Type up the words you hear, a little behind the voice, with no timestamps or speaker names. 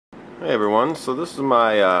Hey everyone, so this is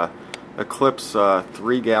my Eclipse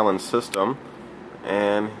 3-gallon system,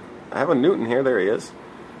 and I have a Newt in here. There he is.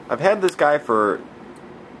 I've had this guy for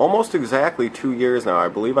almost exactly 2 years now. I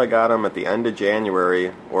believe I got him at the end of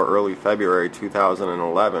January or early February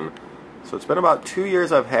 2011. So it's been about 2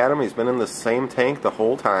 years I've had him. He's been in the same tank the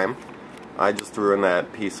whole time. I just threw in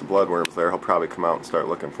that piece of bloodworms there. He'll probably come out and start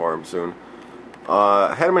looking for him soon.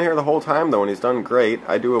 I had him in here the whole time though, and he's done great.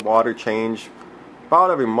 I do a water change about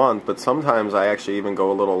every month, but sometimes I actually even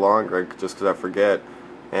go a little longer just because I forget.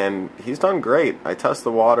 And he's done great. I test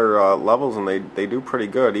the water levels, and they do pretty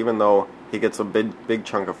good. Even though he gets a big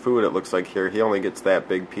chunk of food, it looks like here he only gets that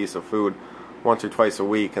big piece of food once or twice a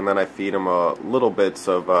week, and then I feed him little bits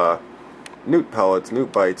of Newt pellets,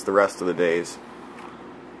 Newt bites the rest of the days.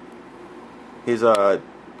 He's a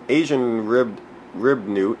Asian ribbed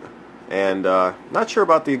Newt. And not sure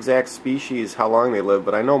about the exact species, how long they live,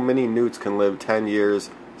 but I know many newts can live 10 years,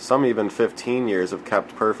 some even 15 years if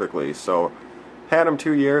kept perfectly. So, had him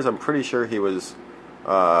 2 years. I'm pretty sure he was,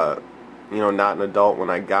 not an adult when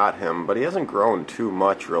I got him, but he hasn't grown too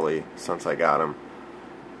much really since I got him.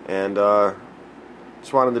 And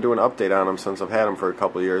just wanted to do an update on him since I've had him for a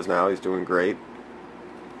couple of years now. He's doing great.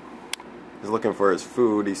 He's looking for his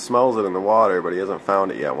food. He smells it in the water, but he hasn't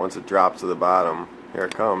found it yet. Once it drops to the bottom, here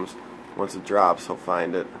it comes. Once it drops, he'll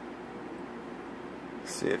find it.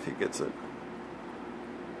 See if he gets it.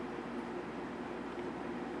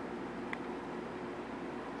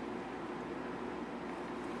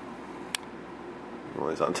 Well,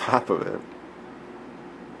 he's on top of it.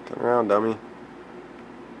 Turn around, dummy.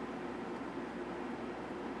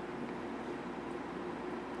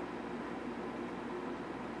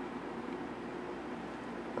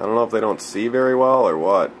 I don't know if they don't see very well or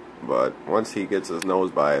what, but once he gets his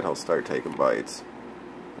nose by it, he'll start taking bites.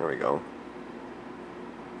 There we go.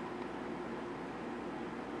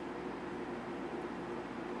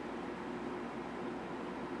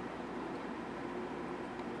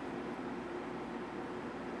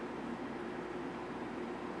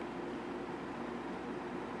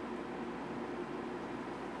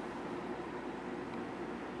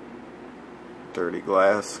 Dirty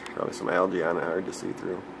glass, probably some algae on it, hard to see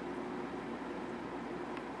through.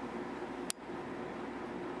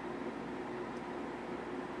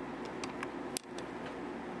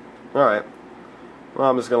 Alright, well,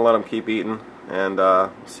 I'm just going to let him keep eating, and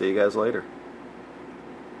see you guys later.